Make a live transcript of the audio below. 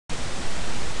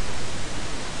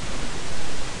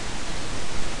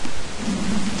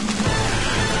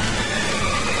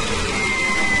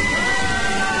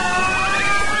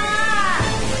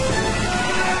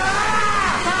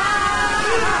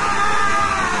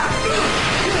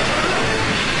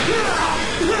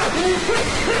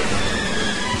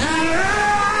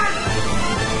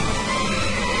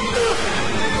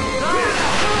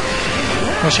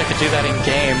Wish I could do that in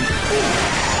game.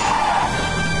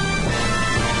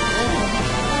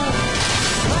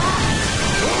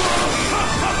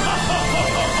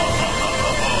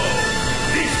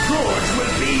 This gorge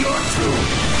will be your tomb.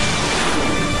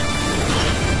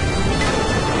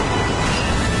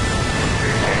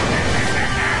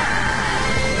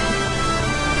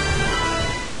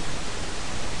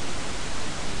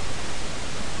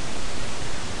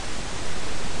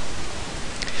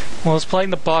 Well, it's playing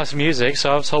the boss music,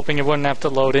 so I was hoping it wouldn't have to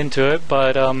load into it,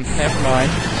 but, never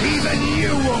mind. Even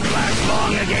you won't last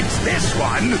long against this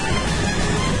one!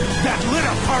 That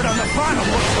little part on the bottom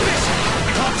looks missing!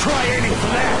 I'll try aiming for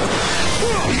that!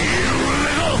 You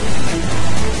little...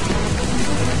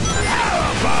 How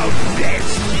about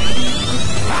this?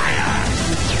 Fire!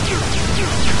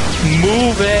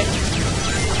 Move it!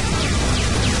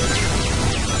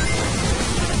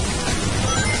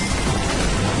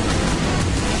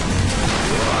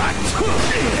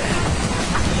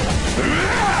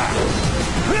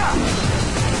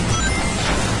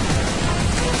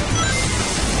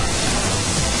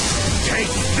 Take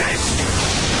this!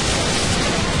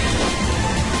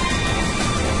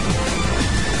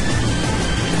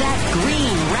 That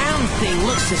green round thing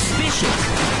looks suspicious.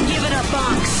 Give it a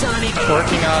bonk, Sonic.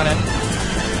 Working on it.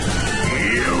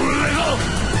 You little...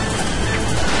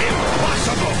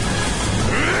 Impossible!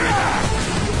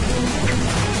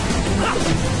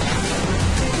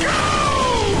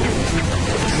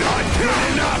 Not good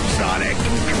enough, Sonic!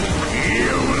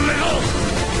 You little...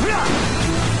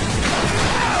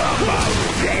 How about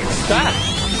this? That!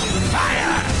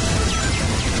 Fire!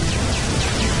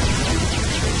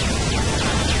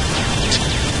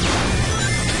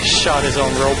 Shot his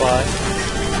own robot.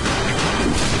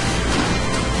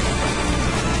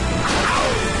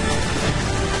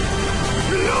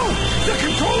 No! The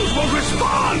controls won't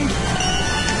respond!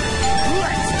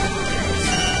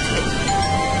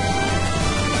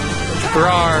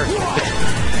 Rawr!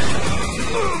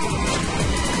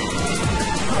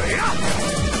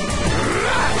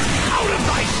 Out of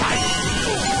my sight!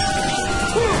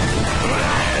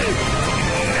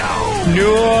 No! No!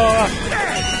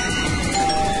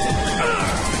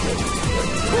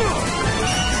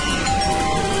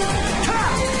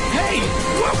 Hey!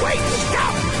 Wait!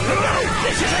 Stop! No!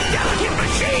 This is a delicate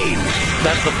machine!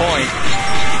 That's the point.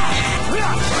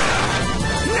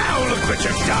 Now look what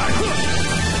you've done!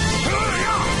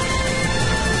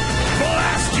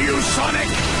 Blast you, Sonic!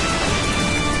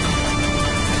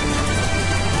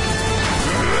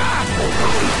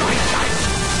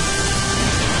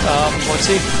 What's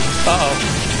he? Uh-oh.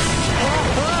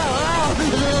 The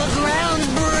ground's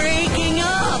breaking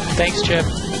up. Thanks, Chip.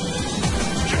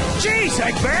 Jeez,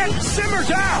 Eggman! Simmer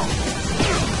down!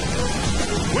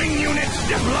 Wing units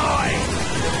deploy!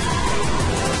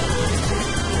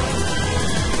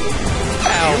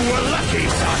 Ow. You were lucky,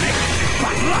 Sonic,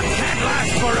 but luck can't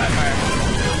last forever!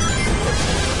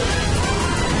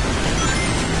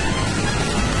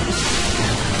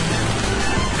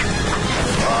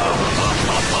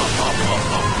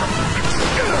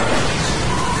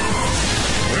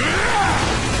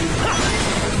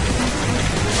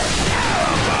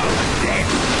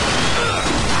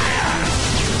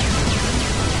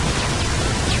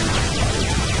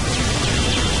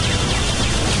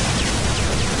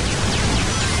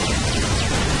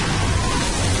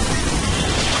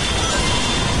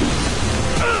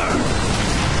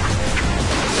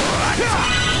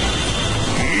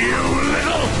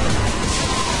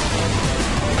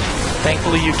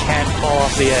 Thankfully, you can't fall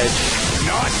off the edge.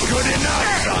 Not good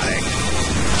enough, Sonic!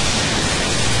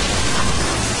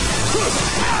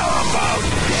 How about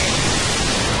this?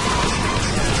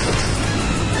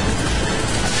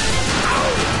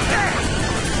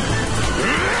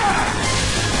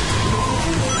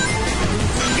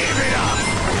 Give it up!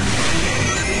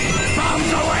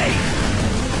 Bombs away!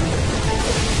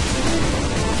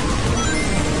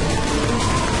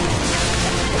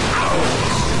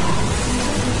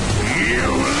 You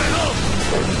little...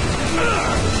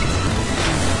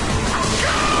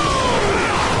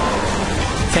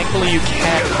 Thankfully, you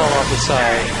can't fall off the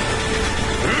side.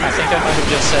 I think I might have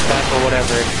just said that or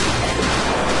whatever.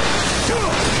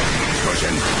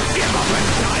 Cushion, give up and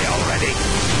die already!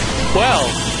 Well,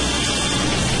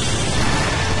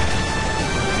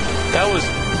 that was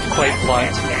quite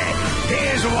blunt.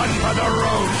 Here's one for the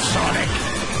road, Sonic!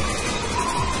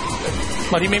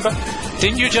 What do you mean by...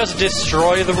 Didn't you just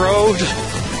destroy the road?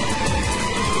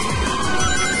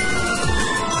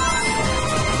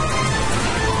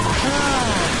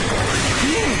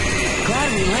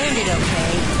 Glad we we landed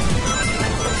okay.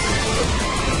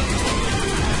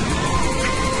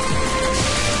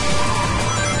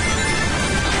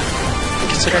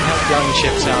 Considering how young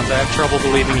Chip sounds, I have trouble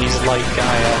believing he's like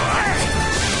Gaia.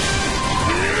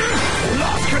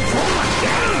 Lost control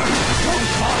again! Don't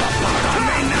fall apart on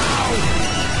me now!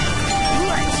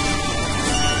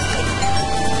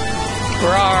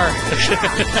 Roar!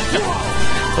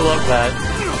 I love that.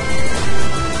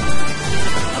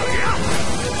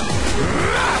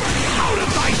 Out of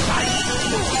my sight!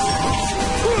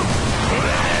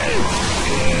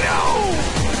 No!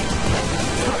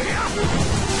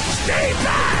 Stay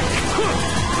back!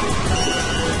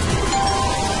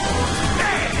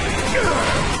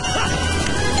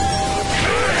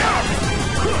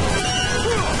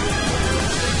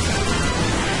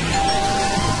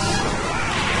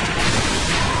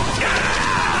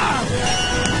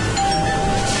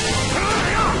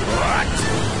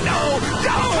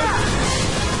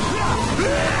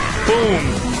 Boom!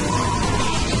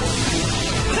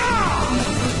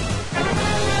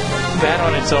 That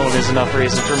on its own is enough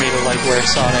reason for me to like Where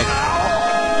Sonic.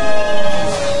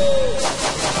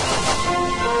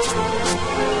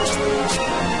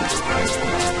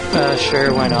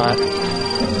 Sure, why not?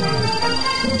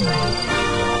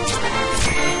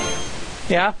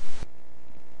 Yeah?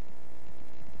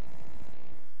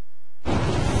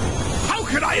 How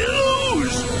could I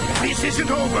lose? This isn't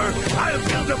over. I'll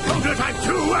build a prototype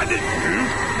too and...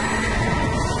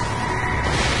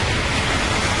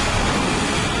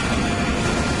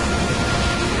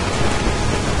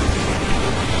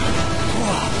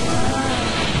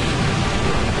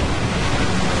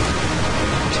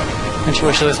 And she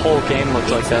wishes this whole game looked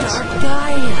like this.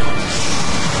 Gaia.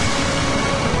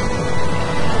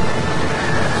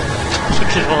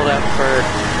 Look at all that fur.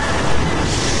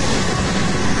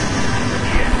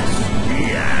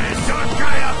 Yes, Dark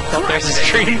Gaia! Oh, there's his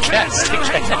Dreamcast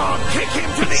again. Kick him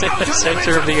to He's the in the outer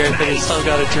center of the limits earth and he's still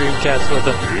got a Dreamcast with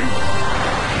him.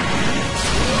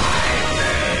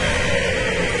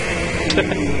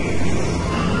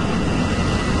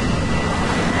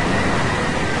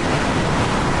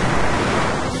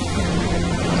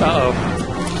 Uh-oh.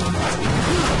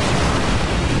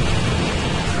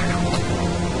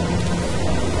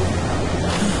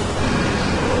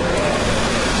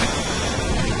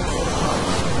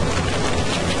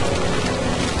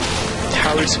 How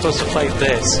are we supposed to fight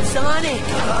this? Sonic,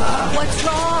 what's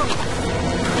wrong?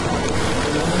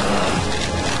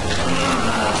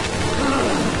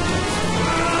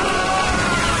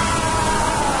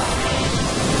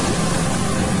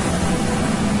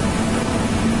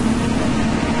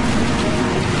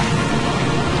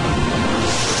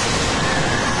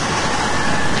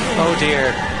 Oh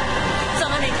dear.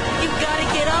 Sonic, you've got to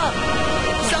get up.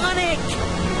 Sonic!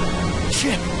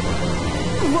 Chip!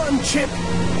 Run, Chip!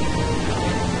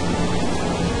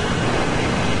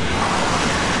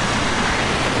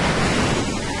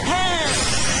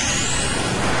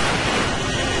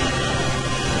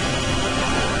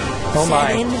 Oh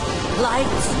my. 7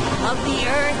 lights of the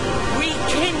earth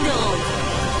rekindled.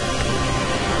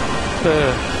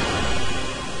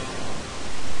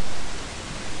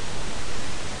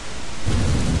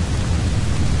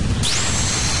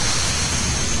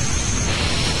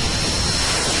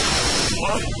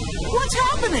 What's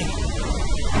happening?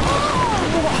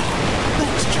 Oh,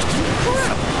 that's just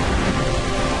incredible!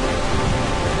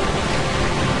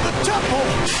 The temple!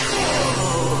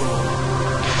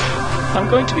 I'm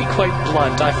going to be quite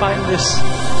blunt. I find this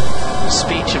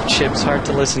speech of Chip's hard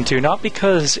to listen to, not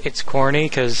because it's corny,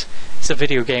 because it's a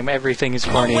video game, everything is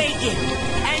corny, Awaken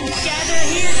and gather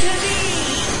here to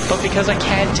me. but because I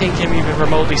can't take him even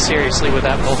remotely seriously with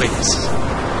that voice.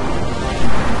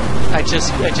 I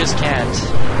just can't.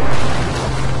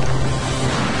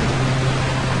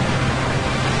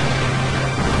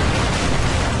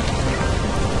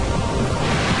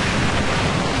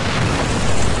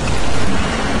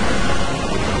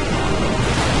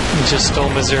 Just stole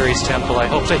Missouri's temple. I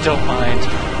hope they don't mind.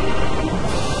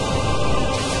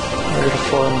 Where to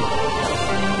form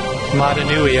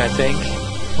Madanui, I think.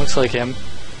 Looks like him.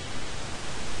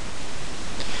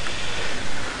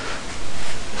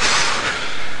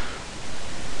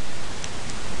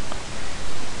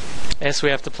 Yes, we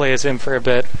have to play as him for a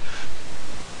bit.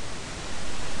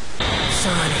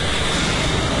 Sonic.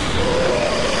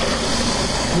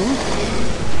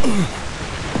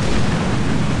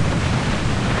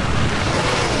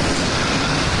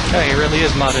 Oh, he really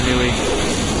is Madanui.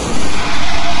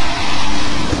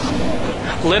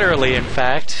 Literally, in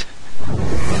fact.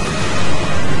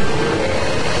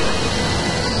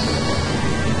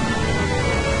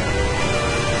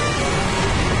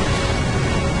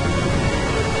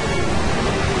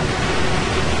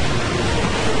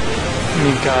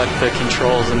 got the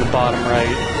controls in the bottom right.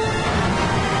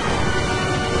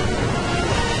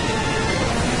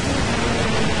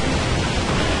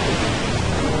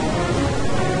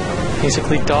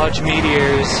 Basically dodge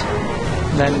meteors,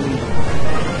 and then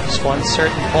there's one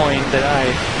certain point that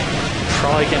I'm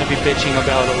probably going to be bitching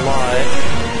about a lot.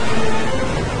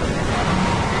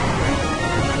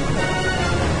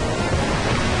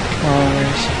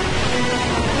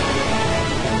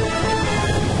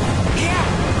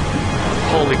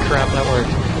 Holy crap, that worked.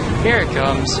 Here it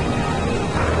comes.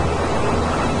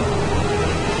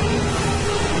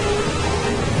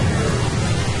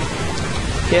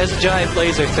 He has a giant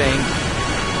laser thing.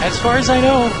 As far as I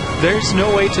know, there's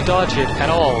no way to dodge it at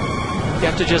all. You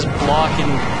have to just block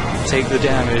and take the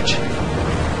damage.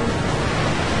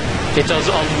 It does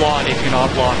a lot if you're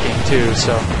not blocking too,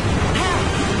 so...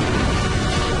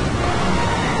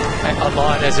 A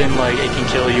lot as in, like, it can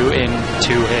kill you in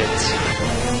 2 hits.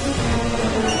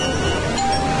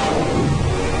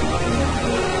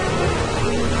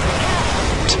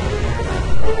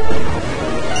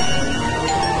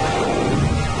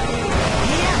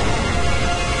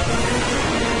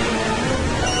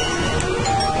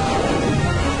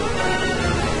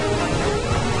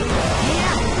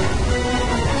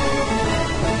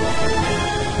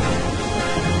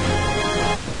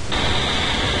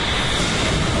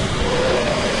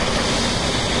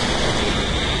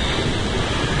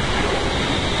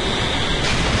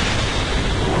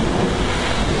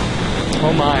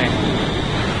 Oh my.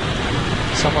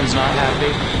 Someone's not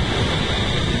happy.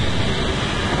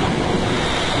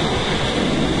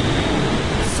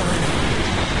 Sonic.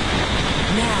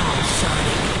 Now,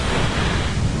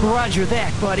 Sonic. Roger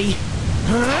that, buddy.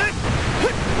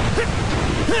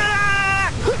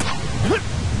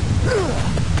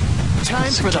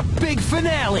 Time for the big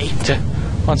finale.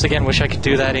 Once again, wish I could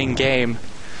do that in-game.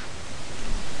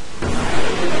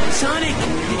 Sonic,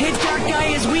 hit Dark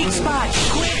Gaia's weak spot.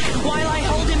 Quick, while I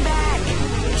hold him back.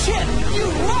 Chip, you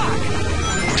rock!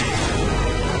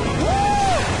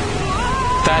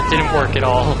 That didn't work at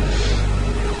all.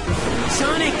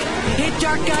 Sonic, hit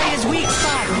Dark Gaia's weak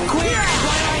spot. Quick,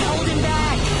 while I hold him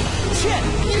back. Chip,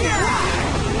 you rock!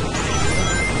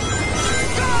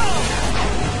 Go!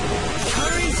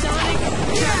 Hurry, Sonic.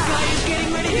 Dark Gaia's getting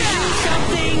ready to do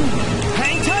something.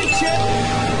 Hang tight, Chip.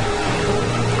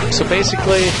 So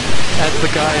basically, as the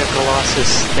Gaia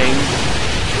Colossus thing,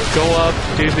 go up,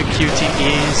 do the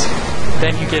QTEs,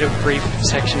 then you get a brief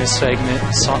section as Sonic.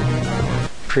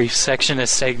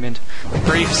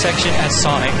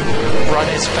 Run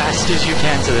as fast as you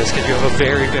can to this, because you have a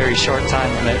very, very short time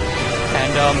limit.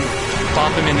 And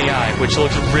pop him in the eye, which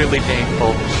looks really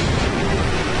painful.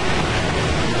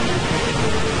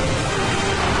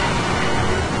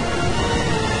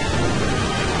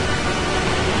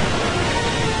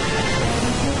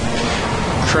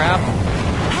 Crap.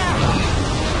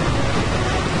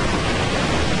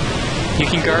 You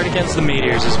can guard against the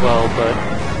meteors as well, but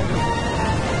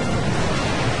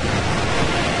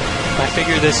I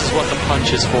figure this is what the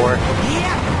punch is for.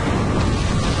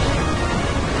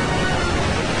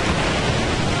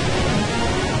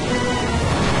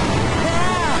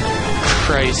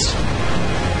 Christ.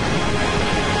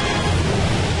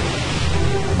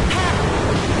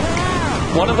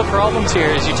 One of the problems here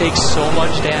is you take so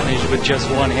much damage with just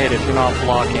one hit if you're not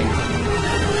blocking.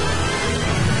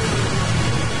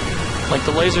 Like,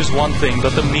 the laser's one thing,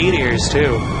 but the meteors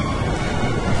too.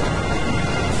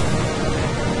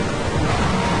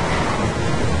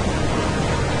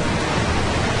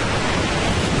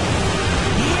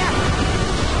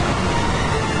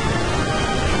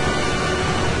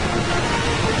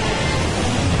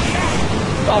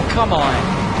 Oh, come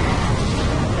on.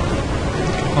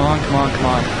 Come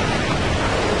on.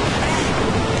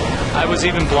 I was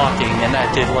even blocking, and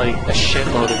that did, like, a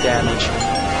shitload of damage.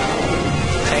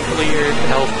 Thankfully, your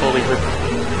health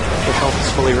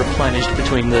is fully replenished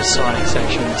between the Sonic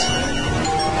sections.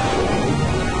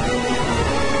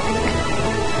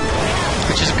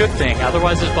 Which is a good thing,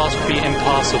 otherwise this boss would be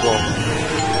impossible.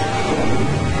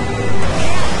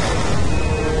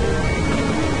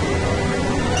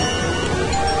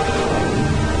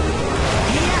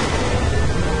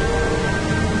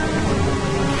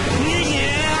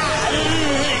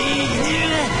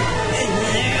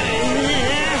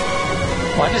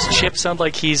 Why does Chip sound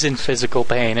like he's in physical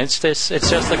pain? It's just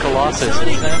the Colossus,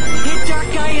 Sonic, isn't it? hit Dark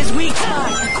Gaia's weak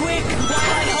spot. Quick, while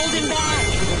I hold him back.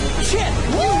 Chip,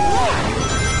 woo!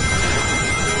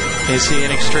 Is he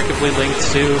inextricably linked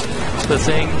to the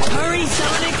thing? Hurry,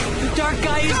 Sonic! Dark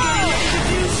Gaia's getting ready to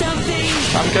do something.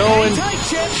 I'm going. Hang tight,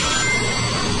 Chip.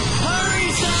 Hurry,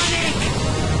 Sonic!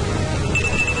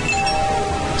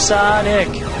 Sonic!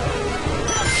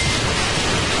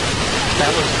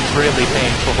 That was really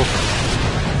painful.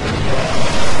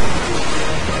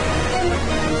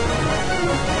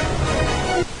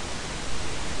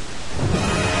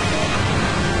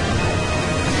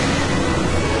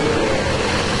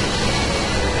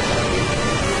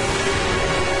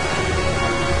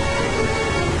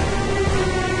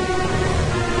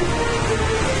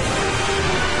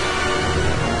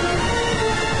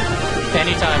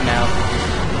 Anytime now.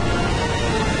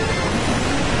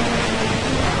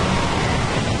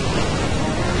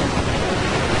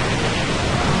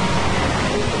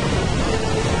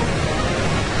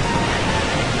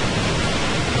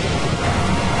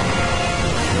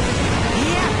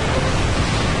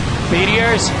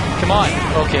 Meteors? Come on.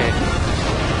 Okay.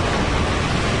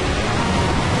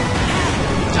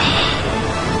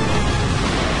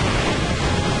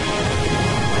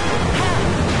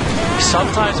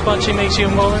 Sometimes punching makes you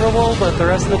invulnerable, but the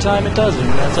rest of the time it doesn't.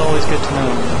 That's always good to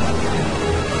know.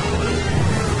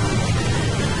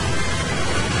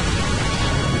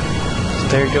 So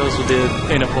there it goes with the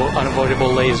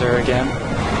unavoidable laser again.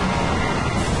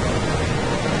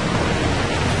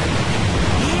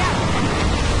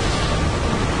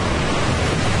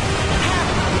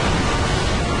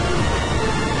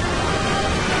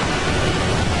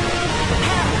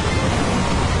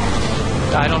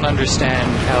 I don't understand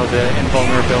how the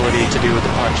invulnerability to do with the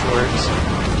punch works.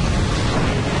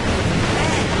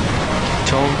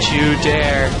 Don't you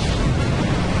dare.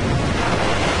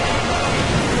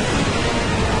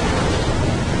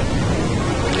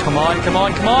 Come on, come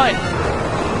on, come on!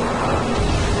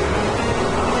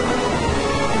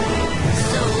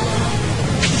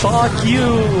 Fuck you!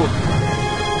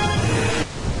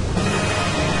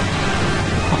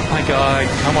 Oh my god,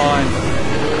 come on.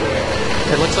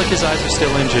 It looks like his eyes are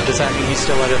still injured. Does that mean he's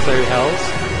still at a third health?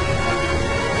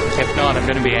 If not, I'm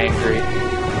gonna be angry.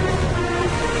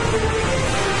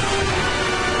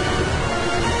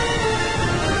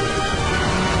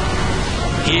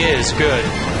 He is good.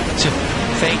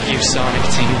 Thank you, Sonic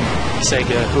Team,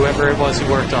 Sega, whoever it was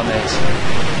who worked on this.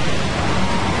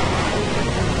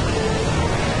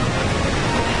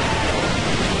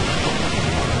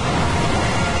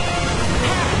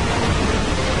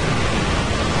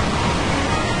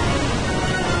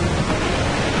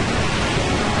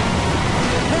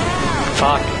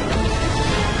 Fuck.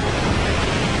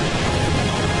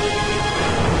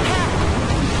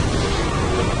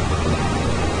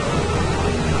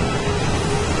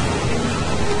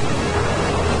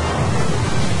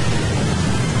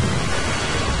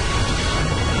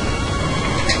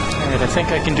 Alright, I think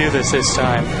I can do this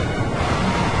time.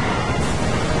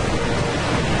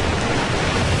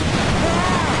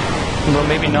 Well,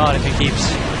 maybe not if he keeps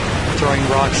throwing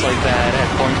rocks like that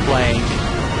at point blank.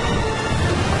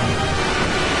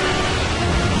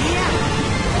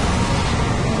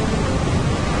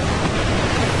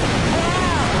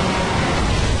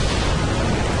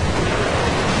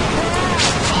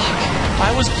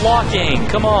 I was blocking,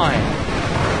 come on.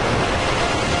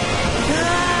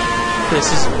 This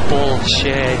is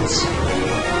bullshit.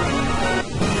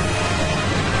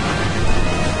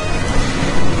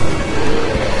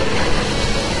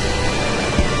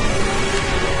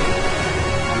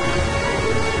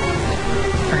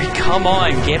 Alright, come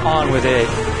on, get on with it.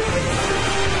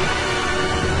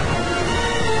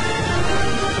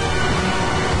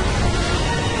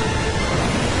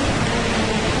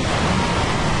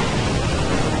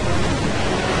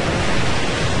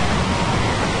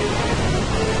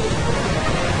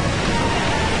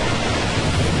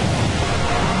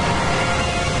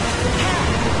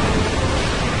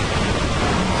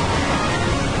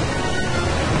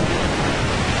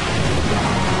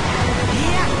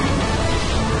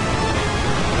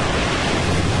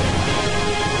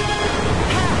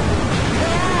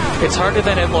 It's harder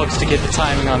than it looks to get the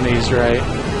timing on these right.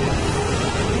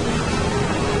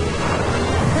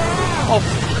 Oh,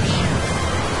 fuck you.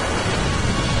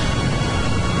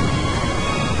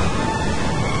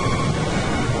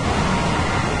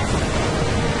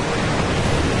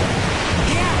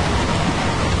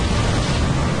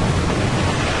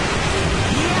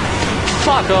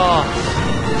 Fuck off.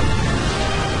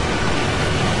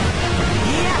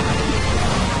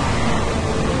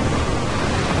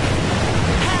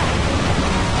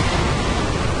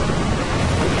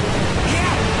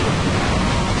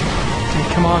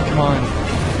 Come on, come on.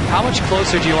 How much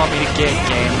closer do you want me to get,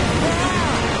 game?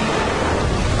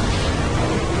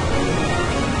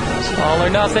 It's all or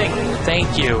nothing.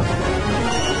 Thank you.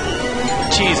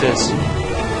 Jesus.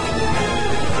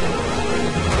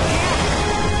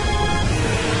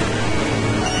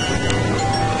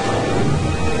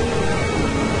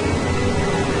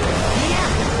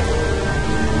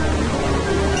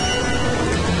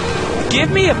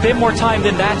 Give me a bit more time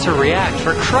than that to react,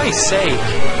 for Christ's sake.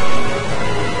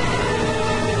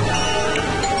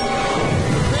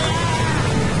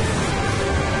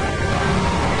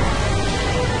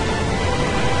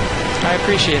 I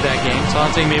appreciate that game,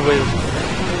 taunting me with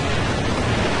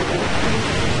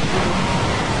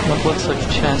what looks like a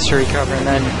chance to recover and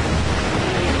then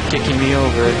kicking me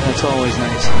over. That's always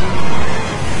nice.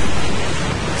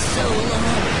 So long,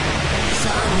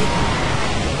 Sonic.